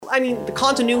I mean, the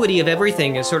continuity of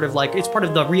everything is sort of like, it's part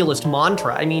of the realist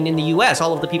mantra. I mean, in the US,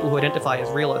 all of the people who identify as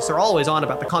realists are always on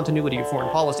about the continuity of foreign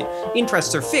policy.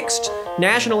 Interests are fixed.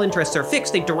 National interests are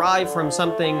fixed. They derive from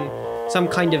something, some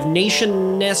kind of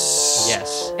nationness.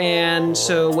 Yes. And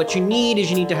so what you need is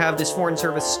you need to have this foreign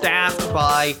service staffed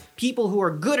by people who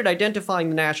are good at identifying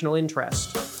the national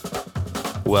interest.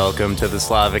 Welcome to the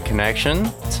Slavic Connection.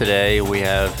 Today we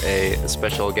have a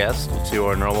special guest to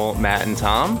our normal Matt and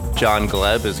Tom. John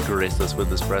Gleb has graced us with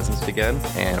his presence again,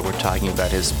 and we're talking about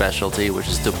his specialty, which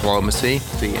is diplomacy,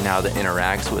 and how that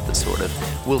interacts with the sort of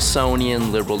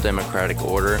Wilsonian liberal democratic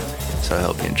order. So I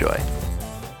hope you enjoy.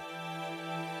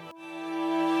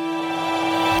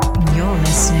 You're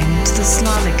listening to the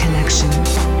Slavic Connection,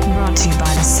 brought to you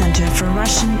by the Center for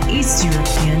Russian, East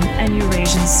European, and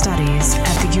Eurasian Studies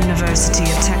at the University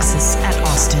of Texas at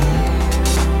Austin.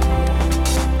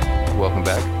 Welcome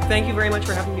back. Thank you very much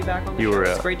for having me back on the show.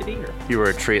 It's great to be here. You were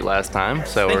a treat last time,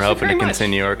 so Thank we're you hoping to very much.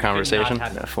 continue our conversation.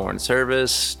 Foreign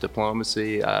service,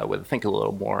 diplomacy, with I think a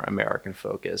little more American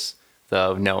focus,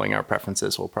 though knowing our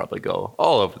preferences will probably go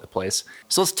all over the place.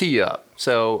 So let's tee you up.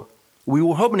 So we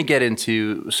were hoping to get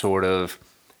into sort of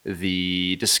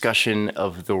the discussion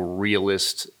of the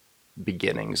realist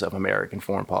beginnings of American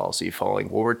foreign policy following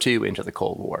World War II into the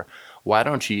Cold War. Why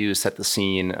don't you set the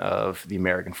scene of the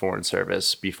American Foreign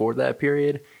Service before that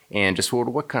period and just sort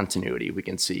of what continuity we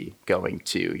can see going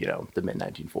to, the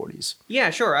mid-1940s?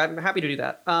 Yeah, sure. I'm happy to do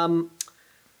that.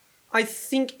 I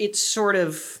think it sort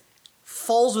of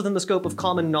falls within the scope of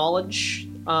common knowledge,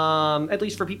 at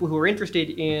least for people who are interested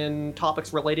in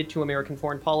topics related to American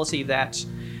foreign policy, that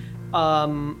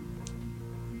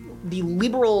the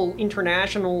liberal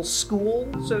international school,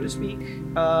 so to speak,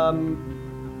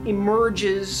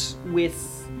 emerges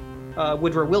with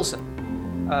Woodrow Wilson,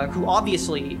 who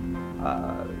obviously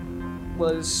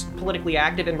was politically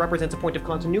active and represents a point of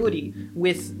continuity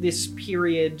with this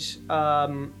period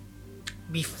long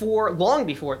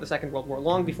before the Second World War,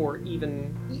 long before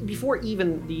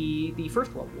even the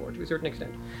First World War to a certain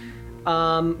extent.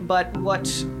 But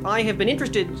what I have been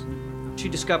interested to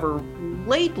discover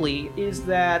lately is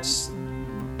that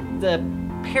the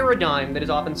paradigm that is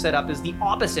often set up as the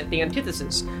opposite, the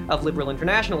antithesis of liberal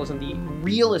internationalism, the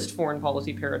realist foreign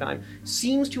policy paradigm,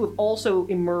 seems to have also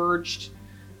emerged.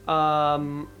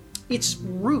 Its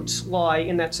roots lie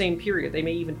in that same period. They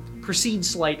may even precede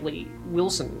slightly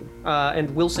Wilson and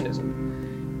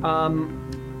Wilsonism.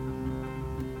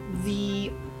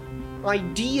 The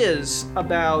ideas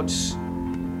about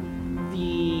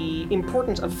the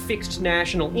importance of fixed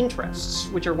national interests,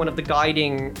 which are one of the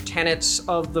guiding tenets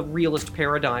of the realist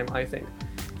paradigm, I think,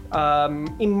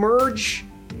 emerge,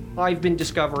 I've been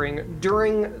discovering,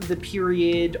 during the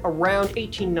period around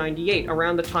 1898,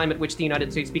 around the time at which the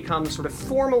United States becomes sort of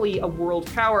formally a world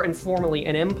power and formally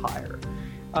an empire.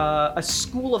 A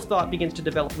school of thought begins to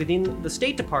develop within the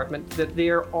State Department that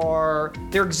there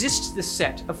exists this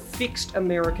set of fixed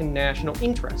American national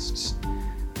interests.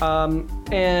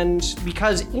 And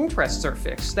because interests are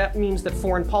fixed, that means that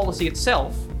foreign policy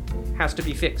itself has to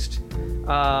be fixed.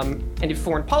 And if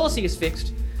foreign policy is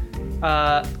fixed,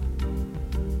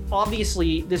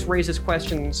 obviously this raises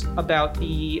questions about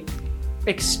the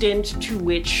extent to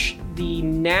which the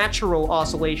natural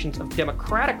oscillations of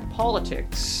democratic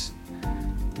politics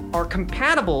are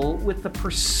compatible with the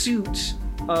pursuit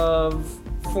of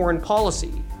foreign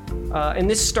policy. And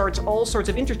this starts all sorts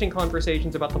of interesting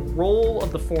conversations about the role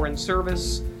of the Foreign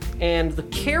Service and the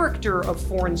character of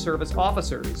Foreign Service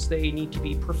officers. They need to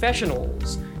be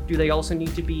professionals. Do they also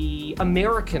need to be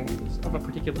Americans of a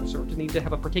particular sort? Do they need to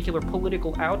have a particular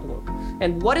political outlook?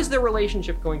 And what is their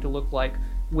relationship going to look like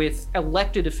with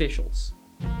elected officials?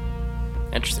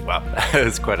 Interesting. Wow,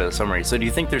 that's quite a summary. So do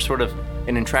you think there's sort of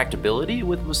an intractability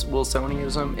with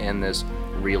Wilsonianism and this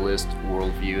realist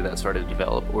worldview that started to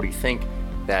develop? Or do you think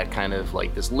that kind of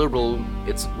like this liberal,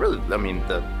 it's really,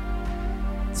 the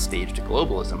stage to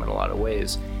globalism in a lot of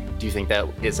ways, do you think that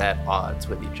is at odds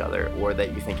with each other, or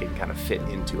that you think it can kind of fit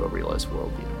into a realist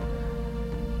worldview?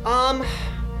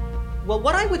 Well,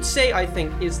 what I would say, I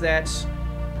think, is that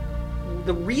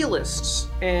the realists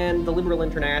and the liberal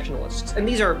internationalists, and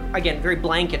these are, again, very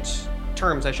blanket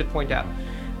terms, I should point out.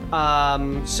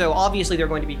 So obviously there are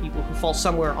going to be people who fall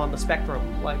somewhere on the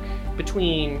spectrum, like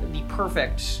between the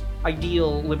perfect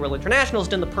ideal liberal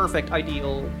internationalist and the perfect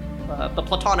ideal, the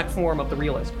Platonic form of the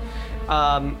realist.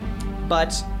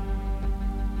 But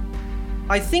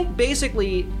I think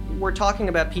basically we're talking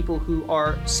about people who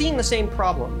are seeing the same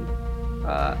problem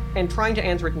and trying to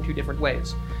answer it in two different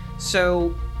ways.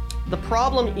 So the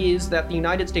problem is that the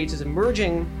United States is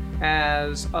emerging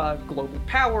as a global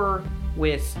power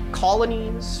with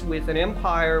colonies, with an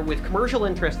empire, with commercial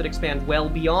interests that expand well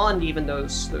beyond even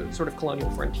those sort of colonial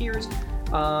frontiers.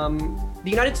 The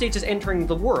United States is entering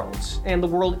the world, and the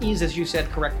world is, as you said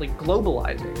correctly,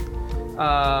 globalizing.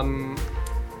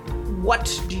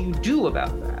 What do you do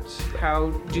about that? How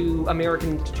do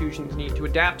American institutions need to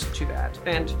adapt to that?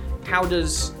 And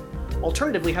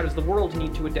alternatively, how does the world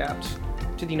need to adapt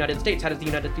to the United States? How does the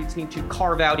United States need to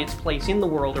carve out its place in the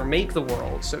world, or make the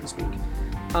world, so to speak?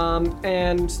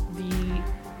 And the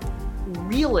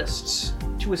realists,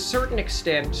 to a certain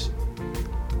extent,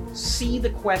 see the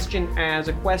question as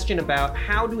a question about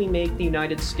how do we make the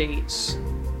United States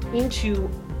into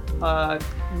a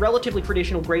relatively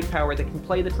traditional great power that can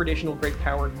play the traditional great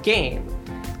power game.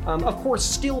 Of course,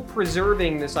 still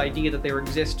preserving this idea that there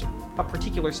exists a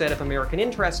particular set of American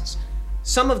interests,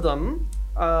 some of them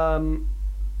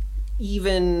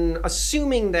even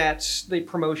assuming that the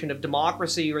promotion of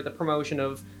democracy or the promotion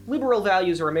of liberal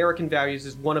values or American values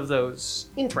is one of those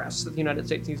interests that the United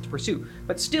States needs to pursue.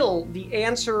 But still, the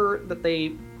answer that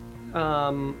they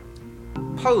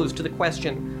pose to the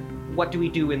question, what do we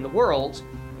do in the world,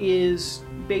 is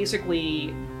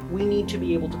basically, we need to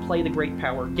be able to play the great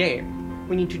power game.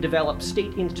 We need to develop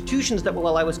state institutions that will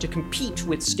allow us to compete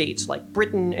with states like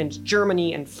Britain and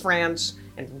Germany and France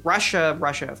and Russia.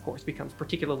 Russia, of course, becomes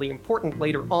particularly important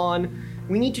later on.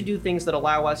 We need to do things that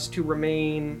allow us to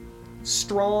remain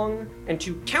strong and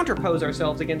to counterpose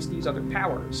ourselves against these other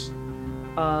powers.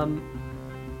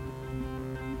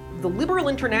 The liberal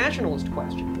internationalist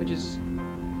question, which is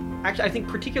actually, I think,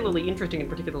 particularly interesting and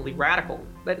particularly radical,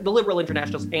 the liberal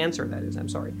internationalist answer, that is, I'm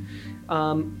sorry,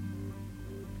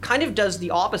 kind of does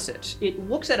the opposite. It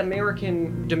looks at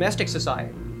American domestic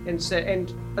society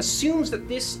and assumes that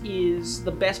this is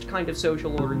the best kind of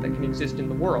social order that can exist in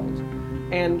the world.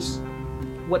 And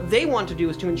what they want to do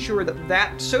is to ensure that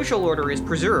that social order is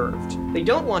preserved. They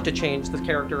don't want to change the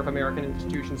character of American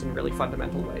institutions in really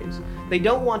fundamental ways. They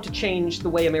don't want to change the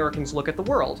way Americans look at the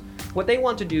world. What they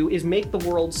want to do is make the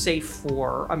world safe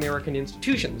for American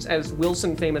institutions, as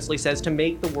Wilson famously says, to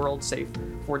make the world safe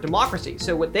for democracy.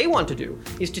 So what they want to do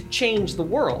is to change the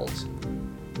world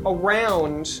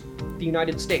around the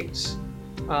United States.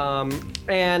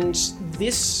 And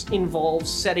this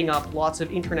involves setting up lots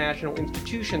of international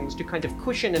institutions to kind of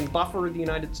cushion and buffer the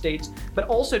United States, but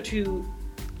also to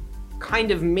kind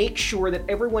of make sure that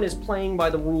everyone is playing by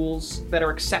the rules that are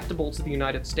acceptable to the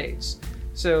United States.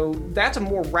 So that's a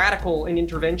more radical and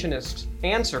interventionist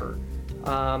answer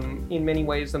in many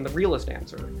ways than the realist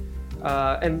answer.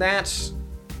 And that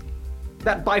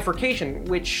bifurcation,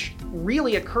 which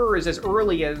really occurs as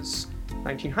early as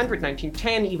 1900,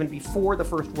 1910, even before the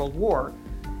First World War,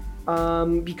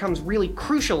 becomes really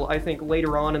crucial, I think,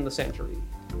 later on in the century.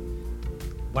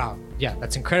 Wow, yeah,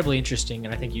 that's incredibly interesting,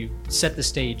 and I think you set the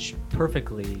stage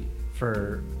perfectly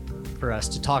for us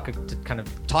to kind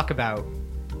of talk about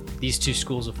these two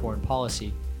schools of foreign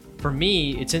policy. For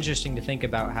me, it's interesting to think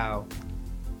about how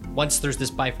once there's this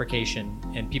bifurcation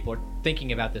and people are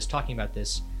thinking about this, talking about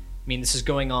this, I mean, this is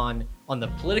going on the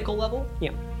political level.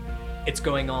 Yeah. It's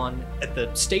going on at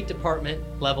the State Department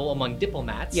level among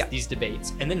diplomats, yeah. These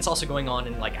debates. And then it's also going on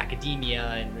in like academia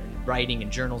and writing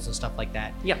and journals and stuff like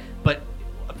that. Yeah. But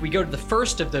if we go to the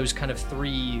first of those kind of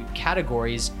three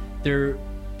categories, there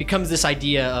becomes this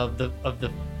idea of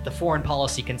the foreign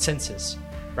policy consensus,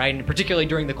 right? And particularly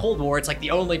during the Cold War, it's like the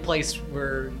only place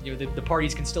where the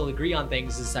parties can still agree on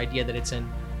things is this idea that it's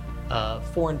in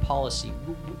foreign policy.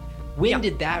 When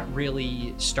did that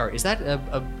really start? Is that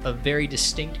a very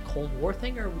distinct Cold War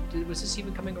thing, or was this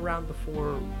even coming around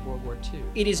before World War II?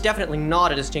 It is definitely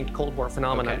not a distinct Cold War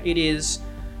phenomenon. Okay. It is,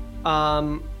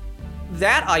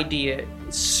 that idea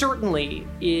certainly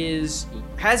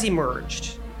has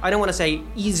emerged. I don't want to say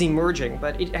is emerging,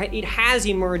 but it has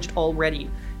emerged already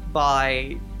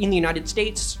in the United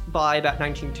States by about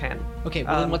 1910. Okay,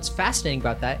 well then what's fascinating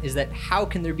about that is that how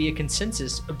can there be a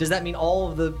consensus? Does that mean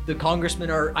all of the congressmen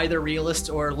are either realists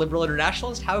or liberal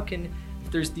internationalists?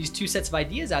 If there's these two sets of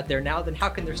ideas out there now, then how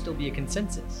can there still be a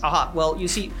consensus? Aha, well, you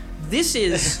see, this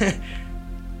is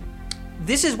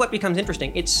what becomes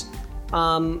interesting. It's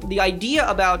the idea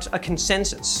about a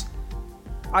consensus,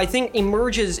 I think,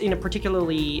 emerges in a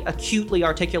particularly acutely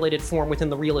articulated form within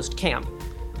the realist camp.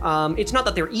 It's not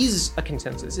that there is a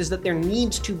consensus, it's that there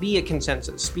needs to be a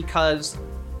consensus because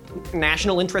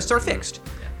national interests are fixed.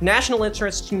 National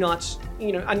interests do not,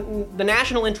 the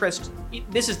national interest,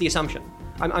 this is the assumption.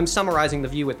 I'm summarizing the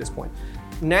view at this point.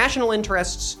 National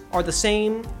interests are the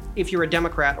same if you're a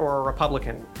Democrat or a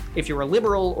Republican, if you're a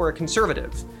liberal or a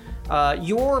conservative.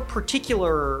 Your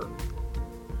particular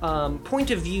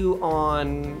point of view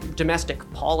on domestic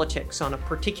politics, on a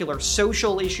particular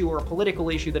social issue or a political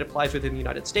issue that applies within the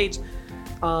United States,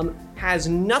 has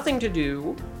nothing to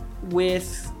do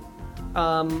with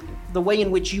the way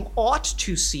in which you ought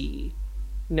to see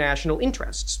national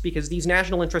interests, because these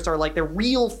national interests are like they're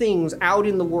real things out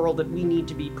in the world that we need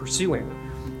to be pursuing.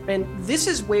 And this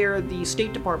is where the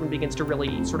State Department begins to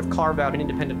really sort of carve out an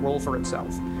independent role for itself.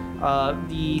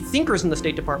 The thinkers in the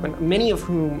State Department, many of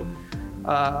whom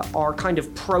are kind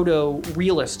of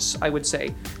proto-realists, I would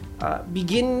say,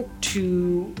 begin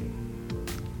to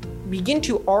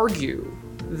argue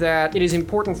that it is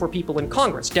important for people in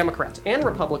Congress, Democrats and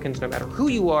Republicans, no matter who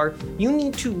you are, you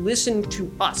need to listen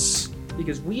to us,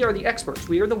 because we are the experts.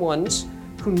 We are the ones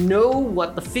who know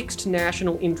what the fixed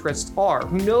national interests are,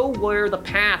 who know where the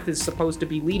path is supposed to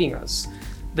be leading us.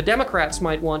 The Democrats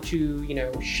might want to,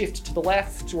 shift to the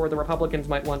left, or the Republicans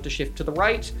might want to shift to the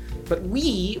right, but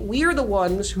we are the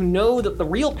ones who know that the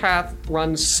real path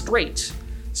runs straight.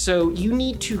 So you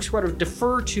need to sort of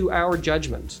defer to our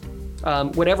judgment,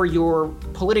 whatever your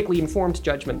politically informed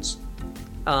judgments,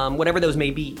 whatever those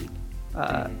may be.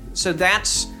 So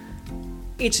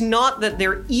it's not that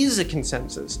there is a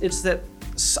consensus, it's that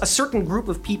a certain group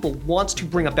of people wants to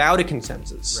bring about a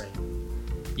consensus. Right.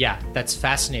 Yeah, that's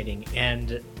fascinating.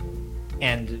 And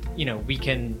we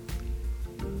can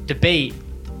debate,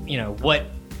 what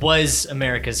was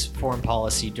America's foreign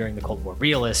policy during the Cold War,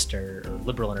 realist or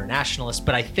liberal internationalist.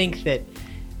 But I think that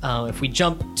if we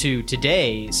jump to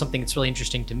today, something that's really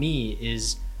interesting to me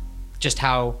is just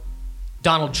how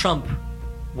Donald Trump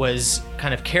was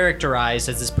kind of characterized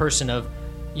as this person of,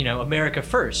 America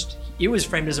first. It was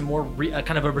framed as a more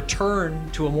kind of a return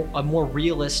to a more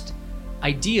realist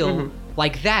ideal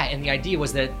like that. And the idea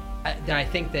was that I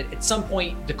think that at some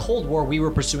point, the Cold War, we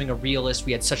were pursuing a realist.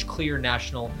 We had such clear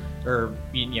national or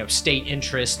state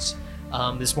interests,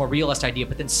 this more realist idea.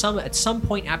 But then at some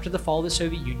point after the fall of the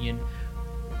Soviet Union,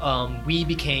 we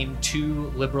became too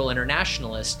liberal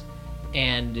internationalist,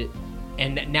 and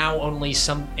now only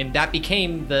and that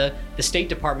became the State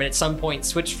Department at some point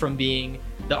switched from being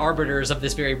the arbiters of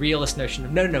this very realist notion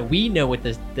of no, we know what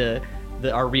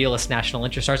our realist national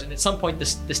interests are. And at some point, the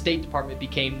State Department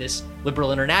became this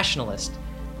liberal internationalist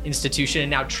institution, and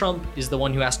now Trump is the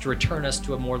one who has to return us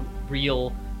to a more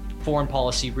real foreign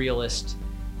policy realist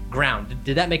ground.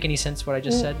 Did that make any sense, what I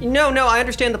just said? No, I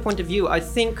understand the point of view. I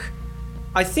think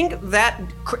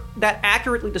that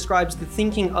accurately describes the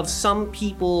thinking of some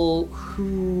people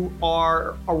who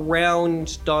are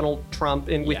around Donald Trump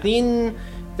and within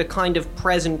the kind of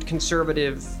present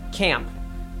conservative camp.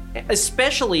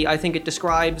 Especially, I think it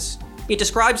describes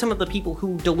some of the people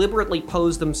who deliberately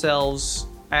pose themselves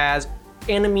as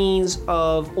enemies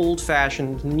of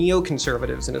old-fashioned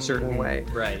neoconservatives in a certain way.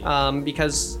 Right.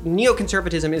 Because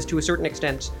neoconservatism is, to a certain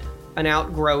extent, an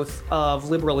outgrowth of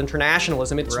liberal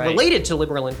internationalism. It's related to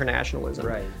liberal internationalism.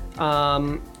 Right.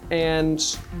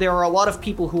 And there are a lot of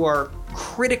people who are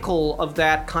critical of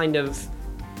that particular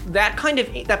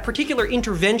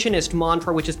interventionist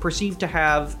mantra, which is perceived to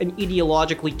have an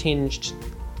ideologically tinged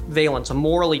valence, a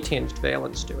morally tinged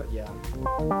valence to it. Yeah.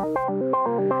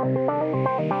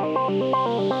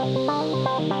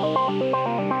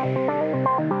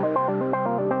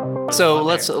 So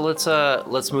let's move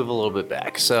a little bit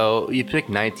back. So you picked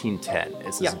 1910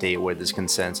 as this date where this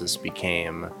consensus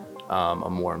became a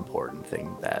more important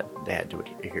thing that they had to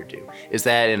adhere to. Is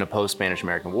that in a post-Spanish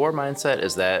American War mindset?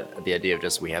 Is that the idea of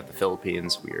just we have the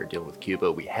Philippines, we are dealing with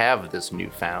Cuba, we have this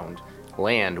newfound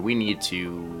land, we need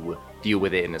to deal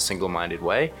with it in a single-minded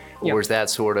way? Or is that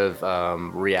sort of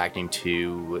reacting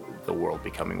to the world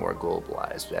becoming more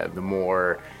globalized, the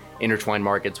more intertwined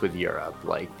markets with Europe,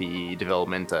 like the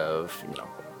development of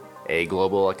a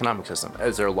global economic system?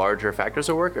 Is there larger factors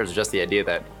at work, or is it just the idea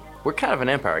that we're kind of an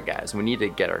empire, guys, and we need to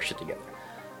get our shit together?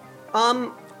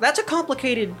 That's a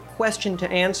complicated question to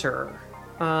answer.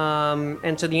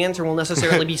 And so the answer will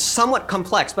necessarily be somewhat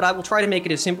complex, but I will try to make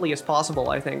it as simply as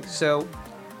possible, I think. So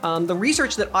the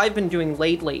research that I've been doing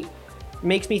lately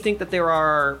makes me think that there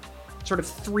are sort of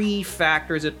three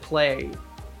factors at play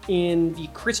in the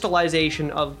crystallization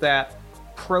of that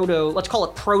let's call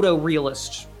it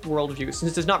proto-realist worldview,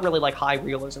 since it's not really like high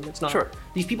realism. It's not. Sure.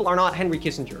 These people are not Henry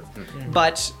Kissinger,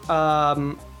 but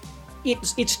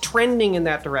it's trending in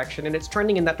that direction, and it's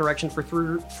trending in that direction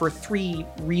for three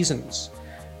reasons.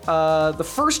 The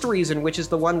first reason, which is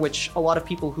the one which a lot of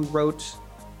people who wrote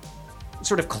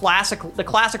sort of the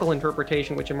classical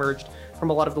interpretation, which emerged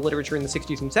from a lot of the literature in the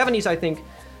 60s and 70s, I think,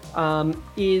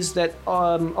 is that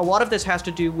a lot of this has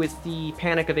to do with the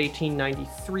Panic of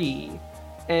 1893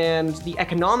 and the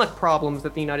economic problems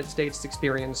that the United States is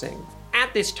experiencing at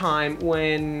at this time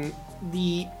when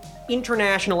the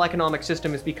international economic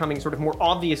system is becoming sort of more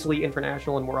obviously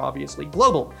international and more obviously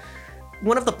global.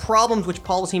 One of the problems which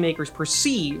policymakers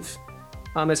perceive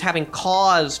as having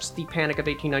caused the Panic of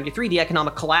 1893, the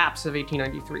economic collapse of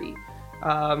 1893,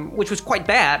 which was quite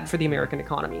bad for the American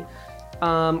economy,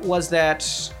 was that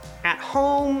at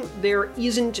home there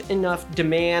isn't enough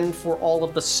demand for all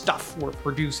of the stuff we're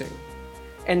producing.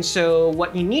 And so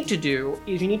what you need to do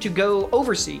is you need to go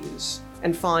overseas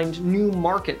and find new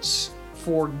markets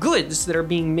for goods that are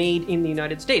being made in the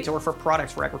United States, or for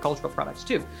products, for agricultural products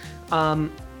too.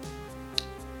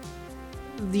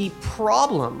 The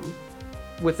problem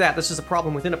with that, this is a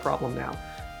problem within a problem now,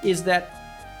 is that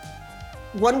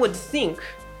one would think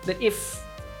that if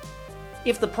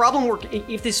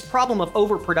this problem of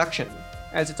overproduction,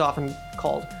 as it's often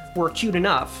called, were acute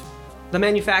enough, the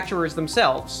manufacturers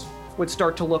themselves would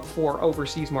start to look for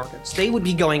overseas markets. They would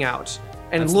be going out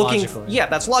and That's looking. logical, Yeah,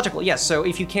 that's logical. Yes. So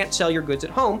if you can't sell your goods at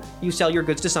home, you sell your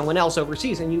goods to someone else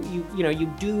overseas, and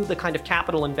you do the kind of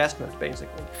capital investment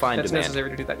basically that's demand. necessary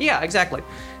to do that. Yeah, exactly.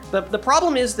 The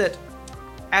problem is that,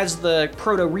 as the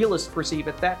proto-realists perceive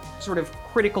it, that sort of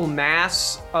critical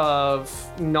mass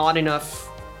of not enough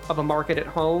of a market at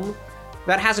home,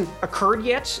 that hasn't occurred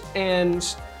yet,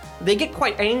 and they get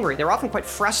quite angry. They're often quite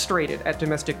frustrated at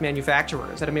domestic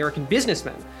manufacturers, at American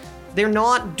businessmen. They're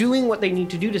not doing what they need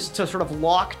to do to sort of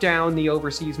lock down the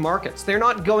overseas markets. They're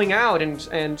not going out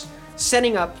and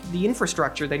setting up the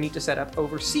infrastructure they need to set up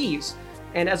overseas.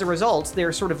 And as a result,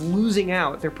 they're sort of losing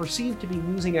out. They're perceived to be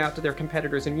losing out to their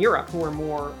competitors in Europe, who are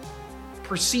more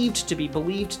perceived to be,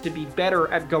 believed to be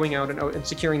better at going out and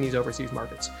securing these overseas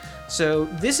markets. So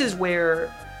this is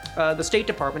where the State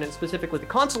Department, and specifically the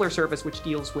Consular Service, which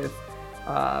deals with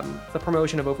the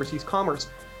promotion of overseas commerce,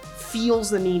 feels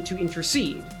the need to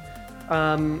intercede.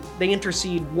 They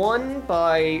intercede, one,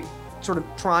 by sort of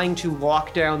trying to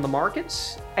lock down the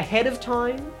markets ahead of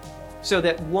time, so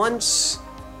that once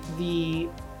the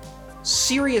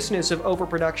seriousness of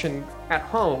overproduction at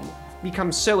home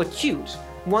becomes so acute,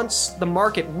 once the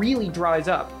market really dries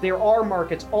up, there are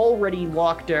markets already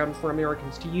locked down for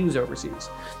Americans to use overseas.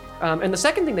 And the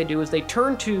second thing they do is they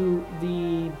turn to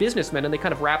the businessmen and they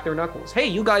kind of rap their knuckles. Hey,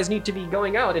 you guys need to be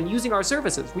going out and using our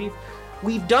services.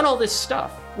 We've done all this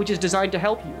stuff, which is designed to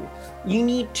help you. You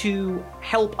need to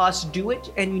help us do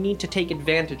it, and you need to take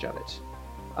advantage of it.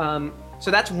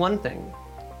 So that's one thing.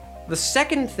 The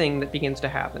second thing that begins to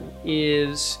happen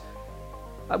is,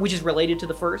 which is related to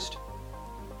the first,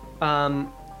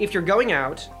 if you're going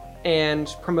out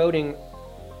and promoting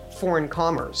foreign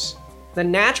commerce,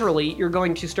 then naturally you're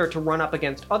going to start to run up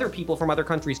against other people from other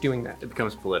countries doing that. It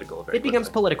becomes political. It becomes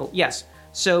political, yes.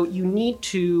 So you need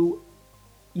to,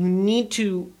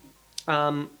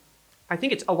 I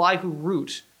think it's Elihu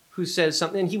Root who says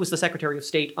something, and he was the Secretary of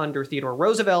State under Theodore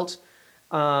Roosevelt.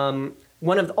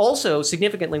 Also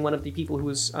significantly, one of the people who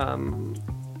was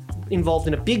involved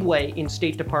in a big way in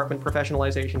State Department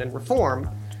professionalization and reform,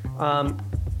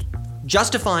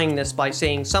 justifying this by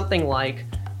saying something like,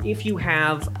 if you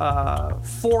have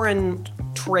foreign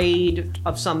trade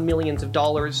of some millions of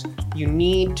dollars, you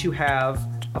need to have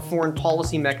a foreign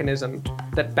policy mechanism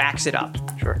that backs it up.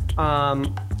 Sure.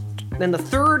 Then the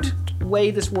third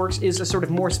way this works is a sort of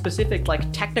more specific,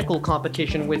 like technical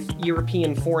competition with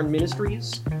European foreign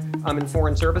ministries and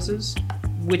foreign services,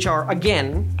 which are,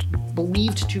 again,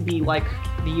 believed to be like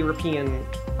the European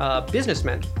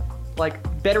businessmen, like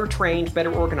better trained,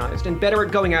 better organized, and better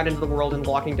at going out into the world and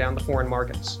locking down the foreign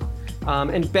markets,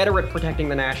 and better at protecting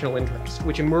the national interest,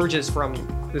 which emerges from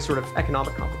this sort of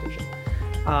economic competition.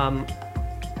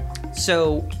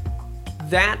 So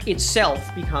that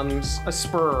itself becomes a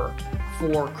spur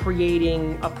for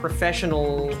creating a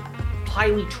professional,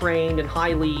 highly trained and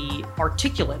highly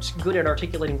articulate, good at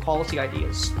articulating policy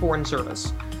ideas, foreign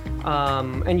service.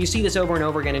 And you see this over and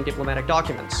over again in diplomatic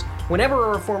documents.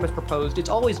 Whenever a reform is proposed, it's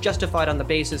always justified on the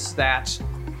basis that,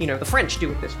 the French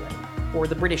do it this way, or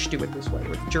the British do it this way,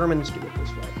 or the Germans do it this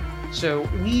way. So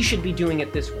we should be doing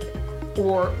it this way.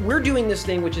 Or we're doing this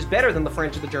thing which is better than the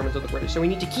French or the Germans or the British, so we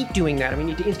need to keep doing that, and we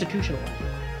need to institutionalize it.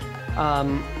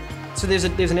 So there's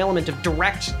an element of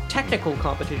direct technical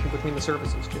competition between the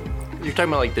services too. You're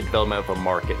talking about like the development of a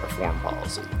market or foreign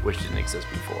policy, which didn't exist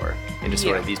before, and just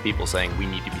sort of these people saying we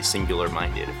need to be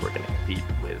singular-minded if we're going to compete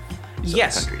with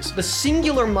other countries. The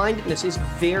singular-mindedness is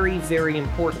very, very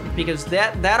important, because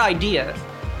that idea,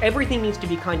 everything needs to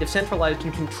be kind of centralized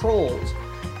and controlled.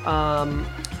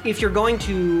 If you're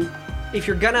gonna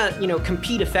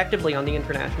compete effectively on the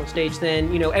international stage,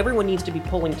 then everyone needs to be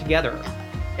pulling together.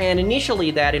 And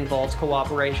initially that involves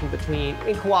cooperation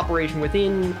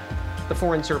within the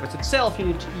Foreign Service itself. You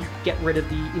need to get rid of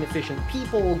the inefficient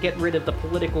people, get rid of the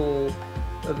political,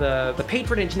 the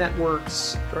patronage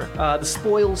networks, the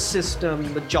spoils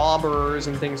system, the jobbers,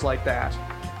 and things like that.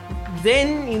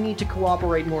 Then you need to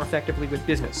cooperate more effectively with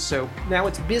business. So now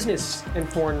it's business and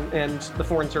the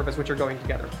Foreign Service which are going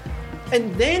together.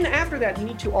 And then after that, you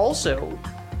need to also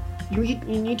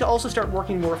start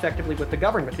working more effectively with the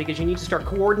government, because you need to start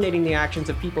coordinating the actions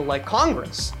of people like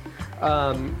Congress.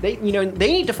 They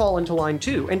need to fall into line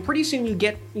too. And pretty soon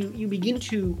you begin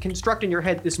to construct in your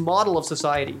head this model of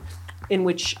society in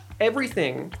which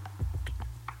everything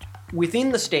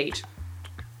within the state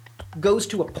goes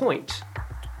to a point,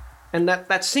 and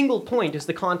that single point is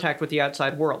the contact with the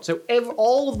outside world. So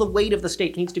all of the weight of the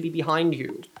state needs to be behind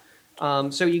you.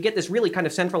 So you get this really kind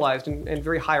of centralized and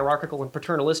very hierarchical and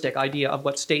paternalistic idea of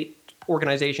what state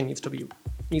organization needs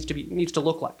to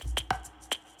look like.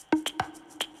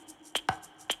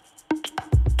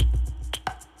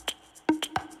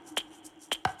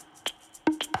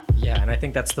 Yeah, and I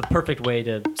think that's the perfect way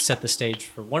to set the stage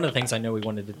for one of the things I know we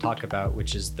wanted to talk about,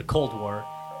 which is the Cold War,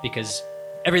 because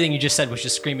everything you just said was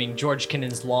just screaming George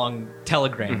Kennan's long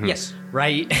telegram. Mm-hmm. Yes.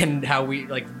 Right? And how we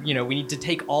need to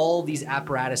take all these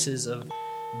apparatuses of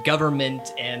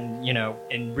government and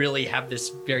really have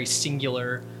this very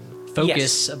singular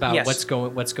focus about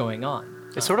what's going on.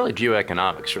 It's sort of like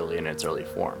geoeconomics, really, in its early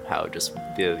form, how just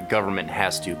the government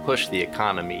has to push the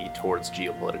economy towards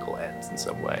geopolitical ends in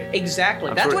some way.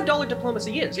 Exactly. That's what dollar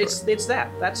diplomacy is. Sure. It's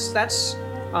that. That's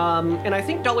and I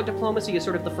think dollar diplomacy is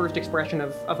sort of the first expression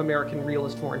of American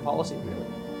realist foreign policy, really.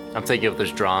 I'm thinking of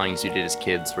those drawings you did as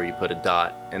kids where you put a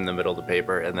dot in the middle of the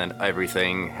paper and then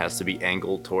everything has to be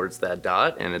angled towards that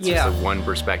dot, and it's just a one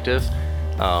perspective.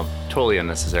 Totally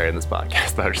unnecessary in this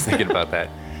podcast, but I was just thinking about that.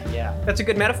 Yeah, that's a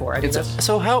good metaphor.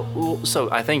 So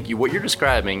I think what you're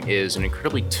describing is an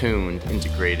incredibly tuned,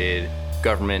 integrated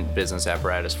government business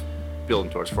apparatus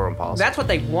building towards foreign policy. That's what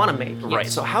they want to make. Right.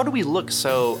 Yes. So how do we look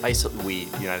so the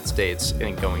United States,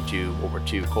 and going to World War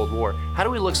II, Cold War, how do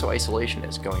we look so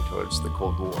isolationist going towards the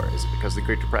Cold War? Is it because of the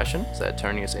Great Depression? Is that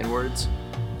turning us inwards?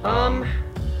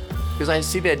 Because I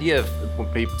see the idea of when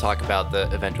people talk about the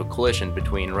eventual collision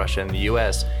between Russia and the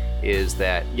U.S., is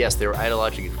that, yes, they were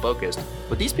ideologically focused,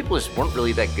 but these people just weren't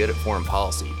really that good at foreign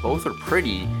policy. Both are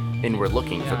pretty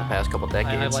inward-looking for the past couple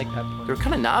decades. I like that point. They're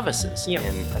kind of novices,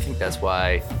 and I think that's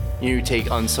why you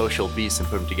take unsocial beasts and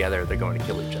put them together, they're going to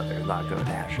kill each other. They're not going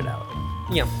to hash it out.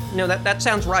 Yeah, no, that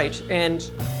sounds right.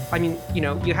 And, I mean,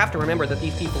 you have to remember that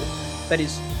these people, that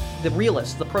is, the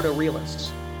realists, the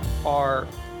proto-realists, are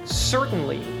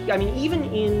certainly, I mean,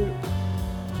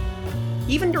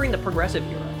 even during the Progressive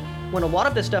era, when a lot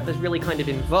of this stuff is really kind of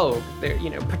in vogue,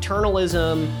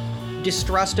 paternalism,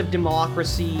 distrust of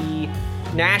democracy,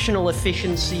 national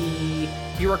efficiency,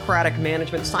 bureaucratic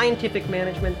management, scientific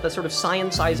management, the sort of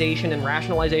scienceization and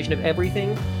rationalization of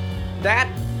everything, that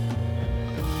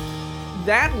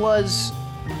was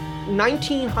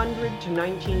 1900 to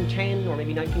 1910 or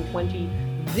maybe 1920.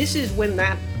 This is when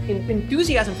that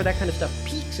enthusiasm for that kind of stuff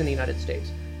peaks in the United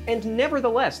States. And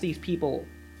nevertheless, these people,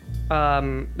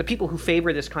 the people who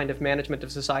favor this kind of management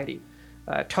of society,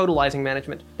 totalizing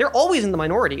management, they're always in the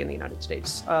minority in the United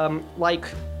States.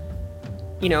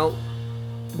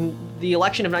 The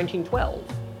election of 1912,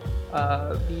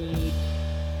 the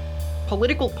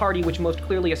political party which most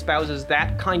clearly espouses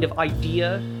that kind of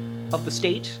idea of the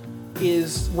state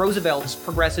is Roosevelt's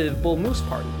Progressive Bull Moose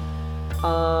Party.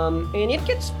 And it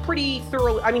gets pretty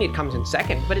thoroughly, I mean, it comes in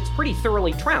second, but it's pretty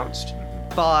thoroughly trounced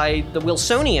by the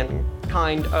Wilsonian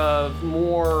kind of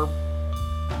more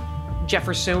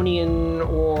Jeffersonian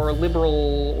or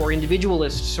liberal or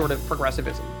individualist sort of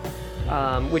progressivism,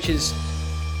 which the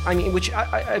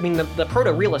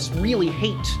proto-realists really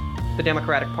hate the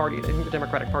Democratic Party. They think the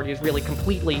Democratic Party is really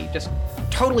completely, just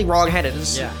totally wrong-headed.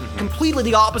 It's completely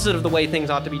the opposite of the way things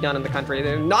ought to be done in the country.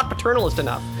 They're not paternalist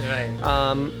enough. Right.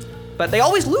 But they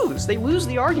always lose. They lose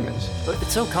the argument. But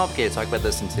it's so complicated to talk about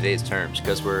this in today's terms,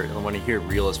 because when you hear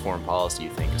realist foreign policy,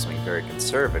 you think of something very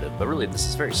conservative, but really this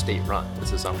is very state-run.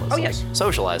 This is almost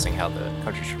socializing how the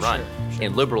country should run. Sure.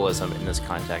 And liberalism in this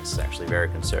context is actually very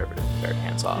conservative, very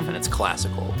hands-off, and it's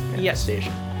classical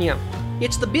manifestation. Yeah.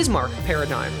 It's the Bismarck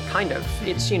paradigm, kind of.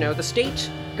 It's, the state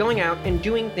going out and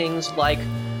doing things like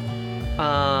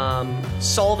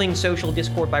solving social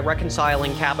discord by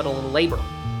reconciling capital and labor.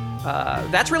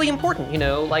 That's really important,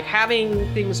 like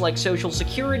having things like social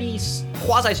security,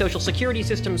 quasi-social security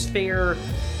systems, fair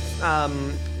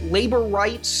labor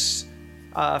rights,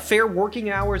 fair working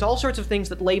hours, all sorts of things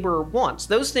that labor wants.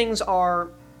 Those things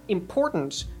are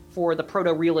important for the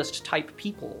proto-realist type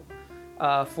people.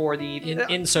 for the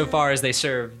insofar as they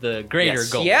serve the greater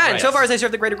goal. Yeah, right? insofar as they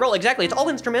serve the greater goal, exactly. It's all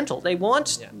instrumental. They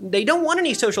don't want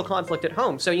any social conflict at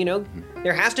home. So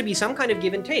there has to be some kind of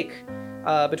give and take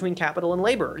between capital and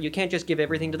labor. You can't just give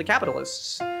everything to the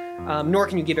capitalists, nor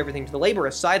can you give everything to the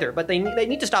laborists either. But they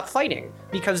need to stop fighting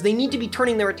because they need to be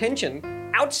turning their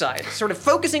attention outside, sort of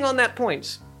focusing on that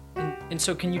point. And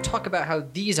so, can you talk about how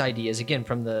these ideas, again,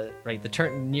 from the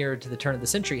turn near to the turn of the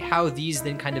century, how these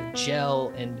then kind of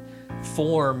gel and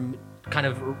form, kind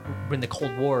of when the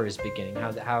Cold War is beginning?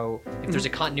 How if there's a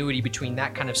continuity between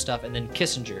that kind of stuff and then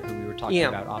Kissinger, who we were talking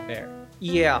about off air.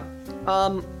 Yeah.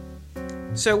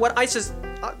 So what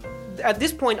at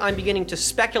this point, I'm beginning to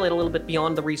speculate a little bit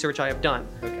beyond the research I have done.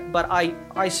 Okay. But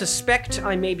I suspect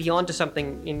I may be onto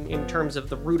something in terms of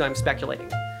the route I'm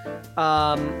speculating.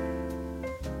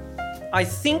 I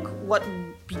think what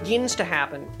begins to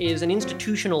happen is an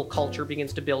institutional culture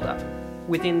begins to build up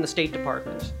within the State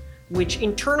Department, which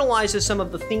internalizes some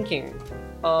of the thinking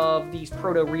of these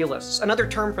proto-realists. Another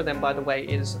term for them, by the way,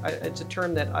 it's a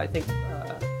term that I think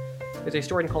there's a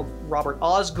historian called Robert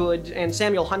Osgood, and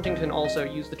Samuel Huntington also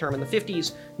used the term in the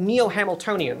 50s,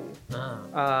 neo-Hamiltonian,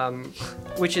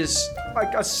 which is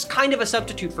like a kind of a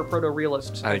substitute for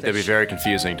proto-realist. I think that'd be very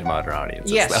confusing to modern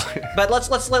audiences. Yes, but let's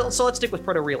stick with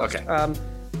proto-realist. Okay.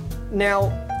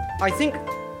 Now, I think...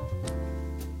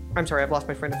 I'm sorry, I've lost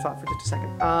my train of thought for just a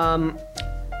second.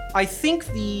 I think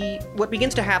what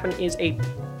begins to happen is an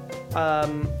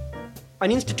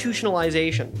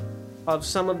institutionalization of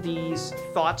some of these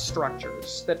thought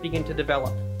structures that begin to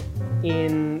develop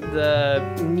in the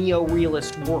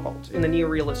neo-realist world, in the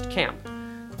neo-realist camp.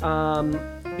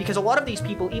 Because a lot of these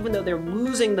people, even though they're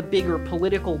losing the bigger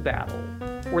political battle,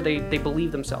 or they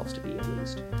believe themselves to be at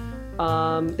least,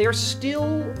 they're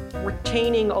still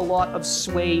retaining a lot of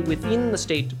sway within the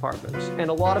State Department, and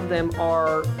a lot of them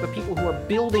are the people who are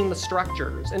building the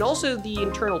structures, and also the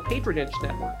internal patronage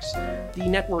networks, the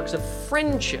networks of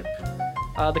friendship,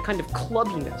 the kind of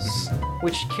clubbiness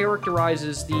which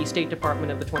characterizes the State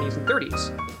Department of the 20s and 30s.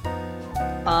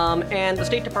 And the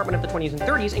State Department of the 20s and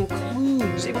 30s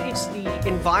includes, it's the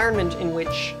environment in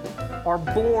which are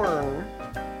born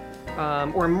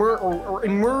or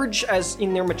emerge as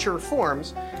in their mature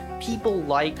forms people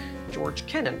like George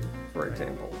Kennan, for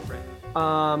example.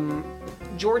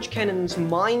 George Kennan's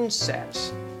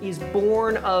mindset is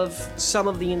born of some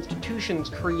of the institutions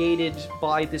created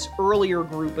by this earlier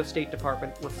group of State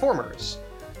Department reformers.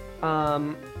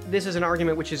 This is an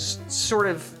argument which is sort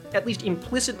of, at least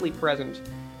implicitly present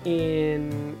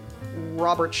in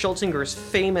Robert Schultzinger's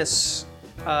famous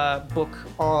book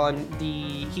on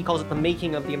he calls it The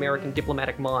Making of the American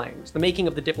Diplomatic Mind. The Making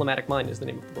of the Diplomatic Mind is the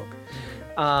name of the book.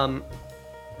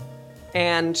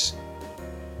 And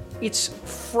it's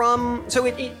from, so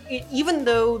it even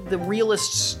though the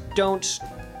realists don't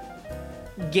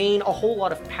gain a whole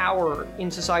lot of power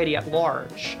in society at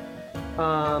large,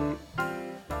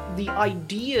 the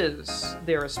ideas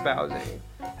they're espousing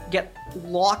get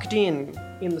locked in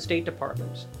the State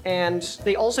Department, and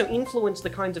they also influence the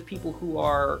kinds of people who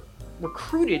are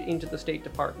recruited into the State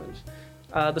Department.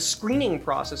 The screening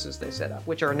processes they set up,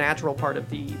 which are a natural part of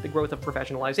the growth of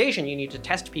professionalization. You need to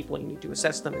test people, you need to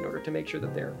assess them in order to make sure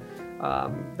that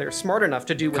they're smart enough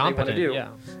to do what they want to do. Yeah.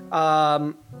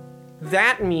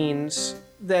 That means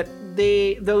that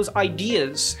those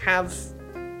ideas have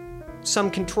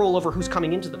some control over who's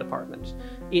coming into the department.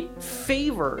 It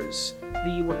favors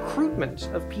the recruitment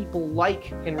of people like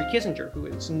Henry Kissinger, who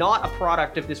is not a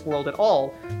product of this world at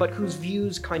all, but whose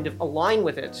views kind of align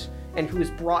with it, and who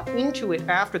is brought into it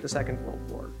after the Second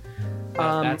World War.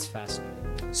 That's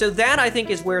fascinating. So that, I think,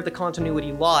 is where the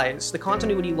continuity lies. The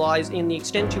continuity lies in the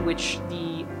extent to which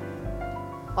the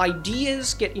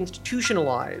ideas get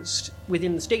institutionalized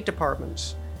within the State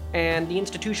Department, and the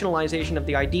institutionalization of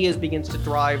the ideas begins to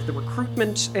drive the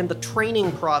recruitment and the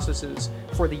training processes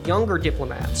for the younger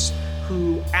diplomats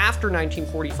who, after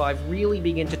 1945, really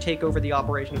begin to take over the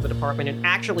operation of the department and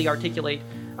actually articulate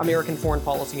American foreign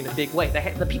policy in a big way.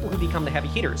 The people who become the heavy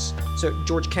hitters. So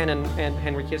George Kennan and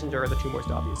Henry Kissinger are the two most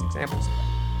obvious examples of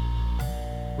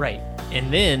that. Right.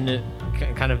 And then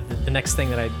kind of the next thing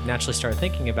that I naturally started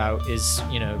thinking about is,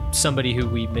 somebody who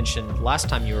we mentioned last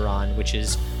time you were on, which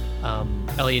is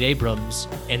Elliot Abrams.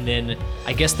 And then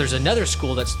I guess there's another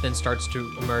school that then starts to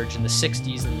emerge in the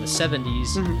 60s and the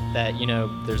 70s that,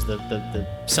 there's the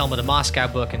Selma to Moscow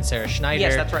book and Sarah Schneider.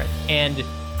 Yes, that's right. And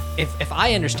if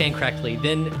I understand correctly,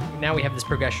 then now we have this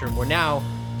progression where now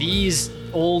these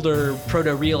older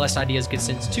proto-realist ideas gets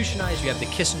institutionalized. You have the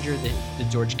Kissinger, the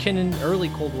George Kennan, early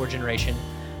Cold War generation.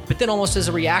 But then almost as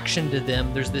a reaction to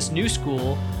them, there's this new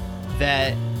school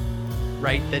that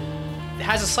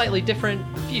has a slightly different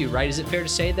view, right? Is it fair to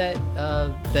say that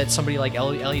that somebody like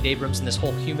Elliot Abrams and this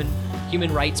whole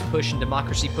human rights push and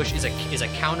democracy push is a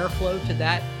counterflow to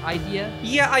that idea?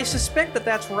 Yeah, I suspect that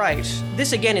that's right.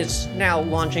 This again is now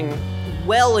launching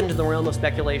well into the realm of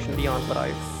speculation beyond what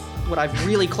I've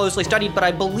really closely studied, but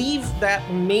I believe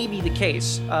that may be the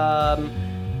case.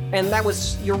 And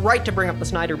you're right to bring up the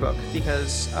Snyder book,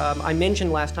 because I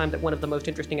mentioned last time that one of the most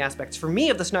interesting aspects for me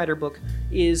of the Snyder book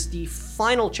is the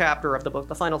final chapter of the book,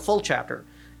 the final full chapter,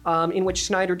 in which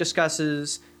Snyder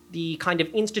discusses the kind of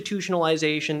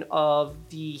institutionalization of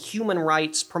the human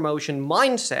rights promotion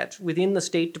mindset within the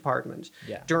State Department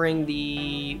during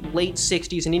the late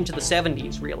 60s and into the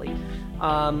 70s, really.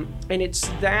 And it's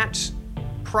that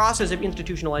process of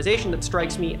institutionalization that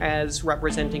strikes me as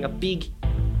representing a big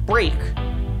break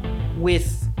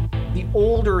with the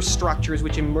older structures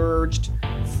which emerged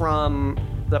from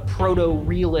the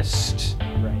proto-realist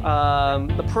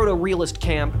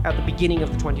camp at the beginning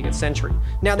of the 20th century.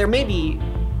 Now, there may be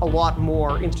a lot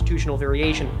more institutional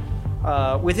variation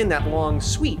within that long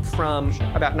sweep from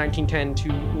about 1910 to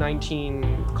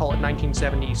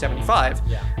 1970, 75.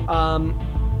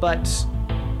 But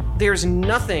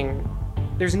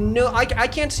I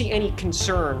can't see any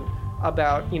concern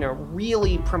about,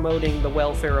 really promoting the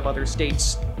welfare of other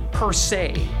states per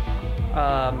se.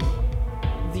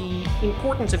 The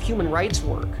importance of human rights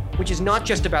work, which is not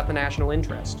just about the national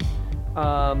interest,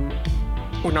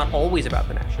 or not always about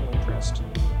the national interest,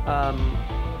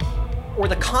 or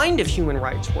the kind of human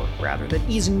rights work, rather, that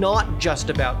is not just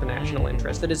about the national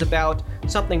interest, that is about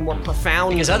something more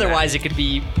profound. Because otherwise it could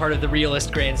be part of the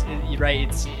realist grand, right?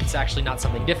 It's actually not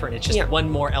something different. It's just one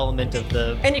more element of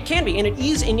the... And it can be, and it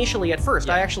is initially at first.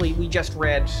 We just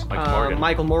read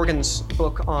Michael Morgan's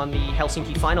book on the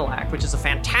Helsinki Final Act, which is a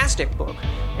fantastic book.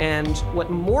 And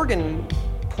what Morgan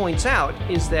points out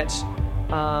is that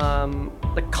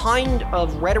the kind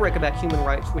of rhetoric about human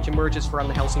rights which emerges from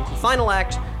the Helsinki Final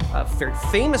Act, very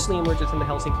famously emerges from the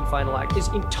Helsinki Final Act, is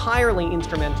entirely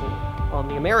instrumental on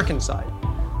the American side.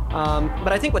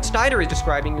 But I think what Snyder is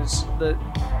describing is the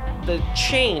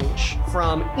change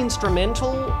from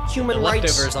instrumental human rights...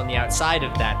 leftovers on the outside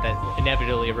of that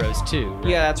inevitably arose too. Right?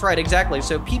 Yeah, that's right, exactly.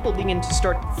 So people begin to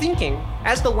start thinking,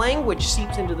 as the language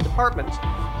seeps into the department,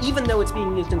 even though it's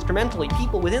being used instrumentally,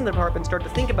 people within the department start to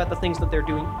think about the things that they're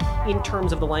doing in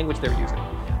terms of the language they're using.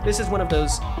 This is one of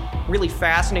those really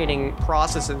fascinating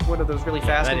processes, one of those really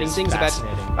fascinating things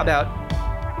about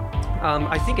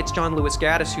I think it's John Lewis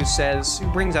Gaddis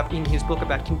who brings up in his book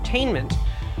about containment,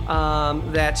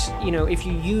 that if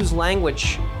you use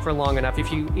language for long enough,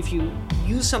 if you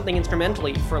use something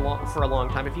instrumentally for a long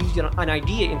time, if you use an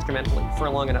idea instrumentally for a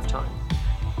long enough time,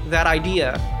 that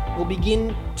idea will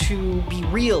begin to be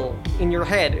real in your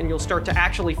head, and you'll start to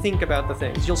actually think about the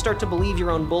things. You'll start to believe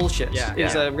your own bullshit.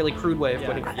 Is a really crude way of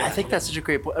putting it. I think that's such a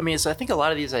great point. I mean, so I think a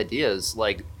lot of these ideas,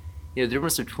 like, the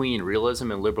difference between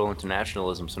realism and liberal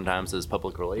internationalism sometimes is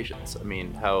public relations. I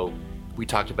mean, how we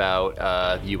talked about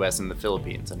the U.S. and the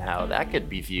Philippines and how that could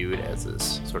be viewed as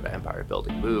this sort of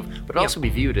empire-building move, but also be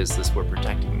viewed as this, we're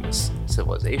protecting this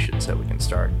civilization so we can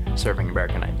start serving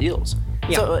American ideals.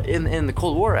 So in the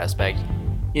Cold War aspect,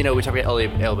 we talk about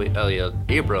Elliot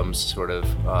Abrams sort of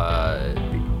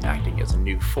acting as a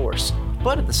new force.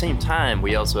 But at the same time,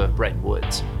 we also have Bretton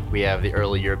Woods. We have the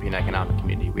early European Economic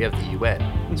Community. We have the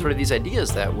UN. Sort of these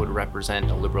ideas that would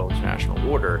represent a liberal international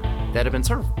order that have been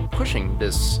sort of pushing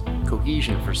this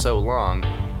cohesion for so long,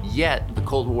 yet the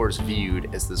Cold War is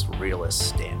viewed as this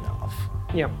realist standoff.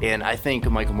 And I think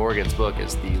Michael Morgan's book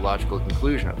is the logical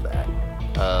conclusion of that.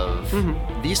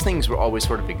 These things were always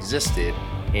sort of existed,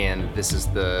 and this is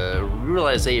the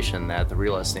realization that the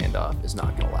realist standoff is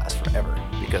not going to last forever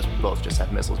because we both just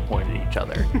have missiles pointed at each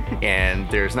other, and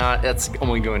that's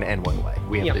only going to end one way.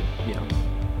 We have to,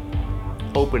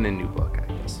 open a new book, I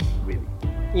guess.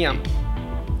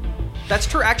 That's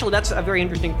true. Actually, that's a very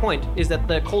interesting point, is that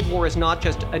the Cold War is not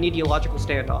just an ideological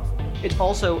standoff. It's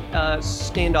also a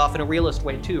standoff in a realist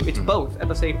way, too. It's both at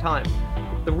the same time.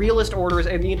 The realist orders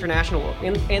and the international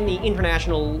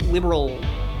liberal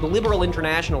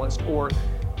internationalist or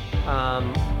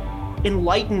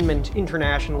Enlightenment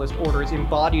internationalist orders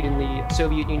embodied in the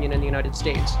Soviet Union and the United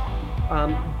States.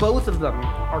 Both of them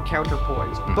are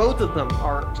counterpoised. Both of them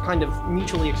are kind of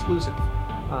mutually exclusive.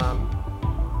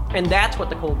 And that's what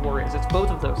the Cold War is. It's both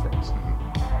of those things.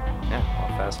 Yeah,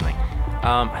 well, fascinating.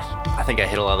 I think I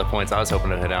hit a lot of the points I was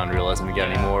hoping to hit on realism. You got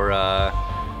any more?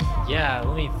 Yeah,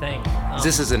 let me think.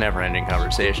 This is a never-ending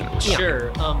conversation.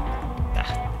 Sure.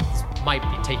 This might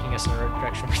be taking us in a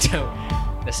direction we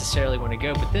don't necessarily want to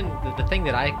go, but then the thing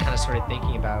that I kind of started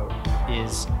thinking about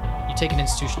is you take an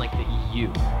institution like the EU,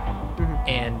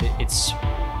 and it's,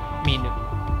 I mean,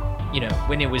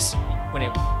 when it was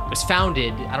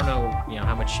founded, I don't know,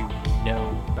 how much you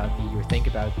know about the or think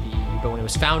about the EU, but when it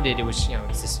was founded, it was,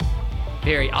 it's this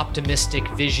very optimistic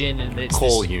vision, and it's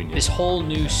coal union. This whole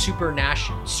new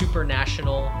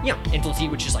supranational entity,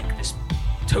 which is like this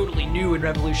totally new and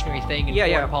revolutionary thing in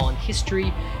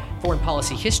foreign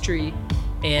policy history,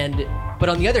 but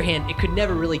on the other hand, it could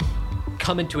never really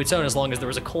come into its own as long as there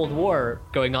was a Cold War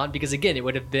going on, because again, it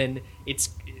would have been its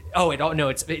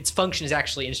function is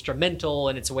actually instrumental,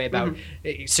 and it's a way about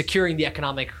securing the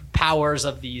economic powers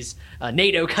of these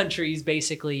NATO countries,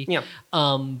 basically. Yeah.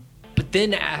 But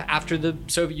then after the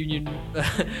Soviet Union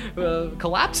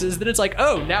collapses, then it's like,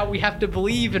 oh, now we have to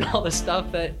believe in all the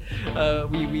stuff that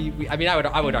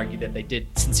I would argue that they did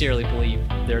sincerely believe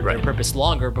their purpose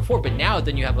longer before, but now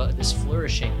then you have this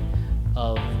flourishing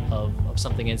of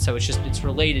something, and so it's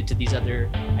related to these other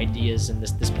ideas, and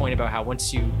this point about how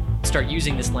once you start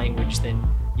using this language, then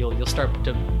you'll start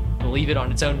to believe it on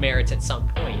its own merits at some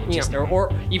point.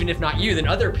 Or even if not you, then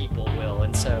other people will,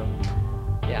 and so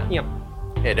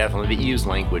Yeah, definitely. The EU's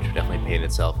language would definitely paint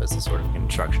itself as a sort of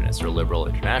constructionist or liberal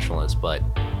internationalist, but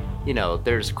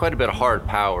there's quite a bit of hard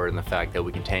power in the fact that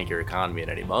we can tank your economy at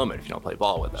any moment if you don't play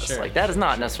ball with us. Sure. Like, that is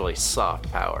not necessarily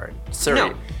soft power.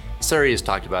 Surrey has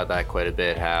talked about that quite a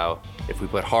bit, how if we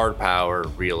put hard power,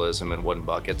 realism in one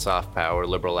bucket, soft power,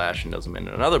 liberal nationalism in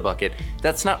another bucket,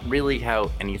 that's not really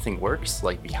how anything works.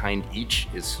 Like, behind each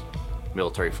is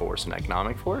military force and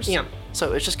economic force. Yeah.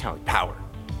 So it's just kind of like power.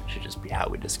 It should just be how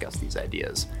we discuss these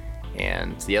ideas.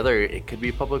 And the other, it could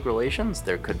be public relations.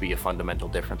 There could be a fundamental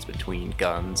difference between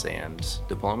guns and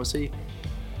diplomacy.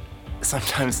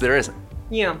 Sometimes there isn't.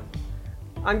 Yeah.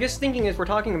 I'm just thinking as we're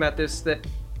talking about this that,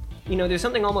 there's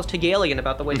something almost Hegelian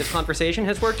about the way this conversation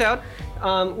has worked out.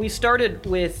 We started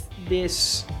with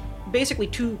this, basically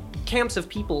two camps of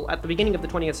people at the beginning of the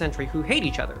 20th century who hate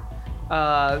each other.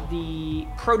 The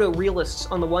proto-realists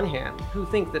on the one hand, who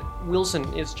think that Wilson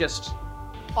is just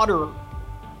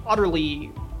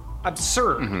utterly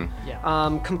absurd,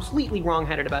 completely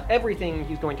wrong-headed about everything.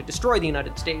 He's going to destroy the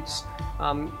United States.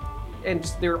 And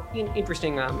there are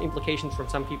interesting implications from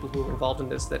some people who were involved in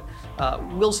this that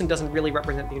Wilson doesn't really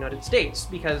represent the United States,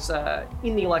 because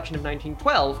in the election of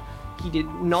 1912, he did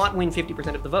not win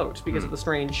 50% of the vote because of the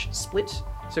strange split.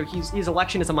 So his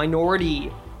election is a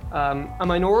minority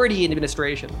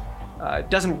administration.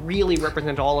 Doesn't really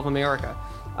represent all of America.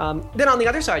 Then on the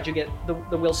other side, you get the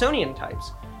Wilsonian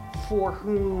types, for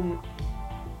whom,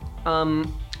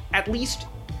 at least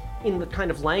in the kind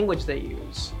of language they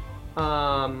use,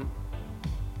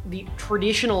 the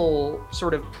traditional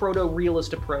sort of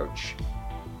proto-realist approach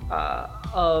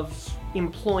of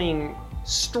employing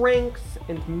strength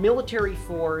and military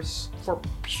force for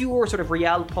pure sort of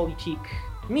realpolitik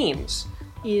means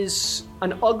is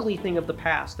an ugly thing of the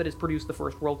past that has produced the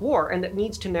First World War, and that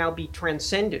needs to now be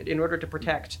transcended in order to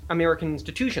protect American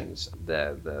institutions.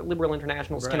 The liberal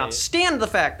internationals cannot stand the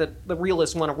fact that the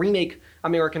realists want to remake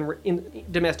American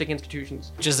domestic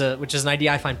institutions. Which is an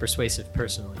idea I find persuasive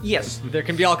personally. Yes. There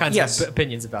can be all kinds of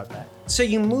opinions about that. So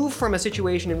you move from a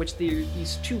situation in which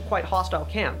these two quite hostile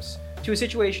camps to a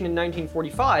situation in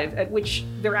 1945 at which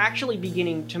they're actually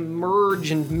beginning to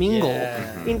merge and mingle,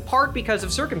 in part because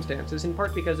of circumstances, in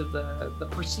part because of the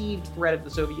perceived threat of the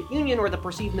Soviet Union, or the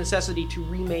perceived necessity to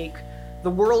remake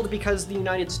the world, because the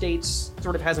United States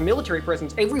sort of has a military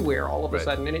presence everywhere all of a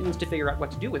sudden, and it needs to figure out what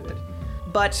to do with it.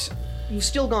 But you've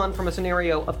still gone from a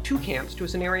scenario of two camps to a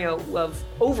scenario of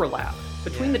overlap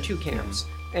between the two camps,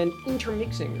 and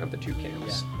intermixing of the two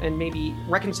camps, and maybe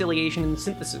reconciliation and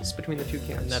synthesis between the two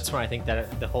camps. And that's where I think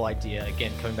that the whole idea,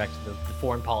 again, coming back to the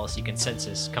foreign policy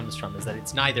consensus comes from, is that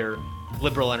it's neither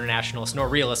liberal internationalist nor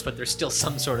realist, but there's still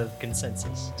some sort of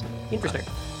consensus. Interesting.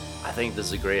 I think this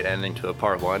is a great ending to a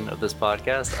part one of this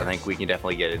podcast. I think we can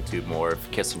definitely get into more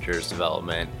of Kissinger's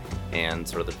development and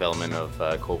sort of the development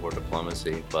of Cold War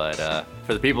diplomacy. But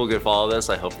for the people who could follow this,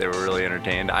 I hope they were really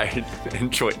entertained. I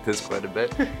enjoyed this quite a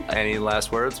bit. Any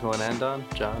last words we want to end on?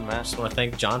 John, Matt? I just want to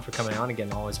thank John for coming on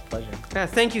again. Always a pleasure.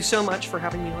 Thank you so much for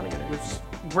having me on again. It was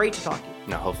great to talk to you.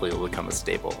 Now, hopefully it will become a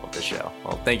staple of the show.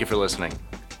 Well, thank you for listening.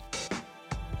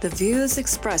 The views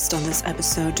expressed on this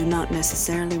episode do not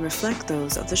necessarily reflect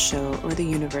those of the show or the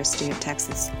University of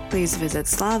Texas. Please visit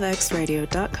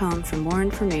slavxradio.com for more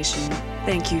information.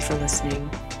 Thank you for listening.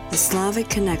 The Slavic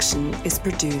Connection is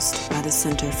produced by the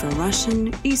Center for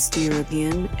Russian, East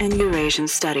European, and Eurasian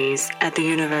Studies at the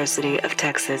University of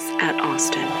Texas at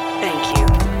Austin. Thank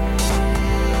you.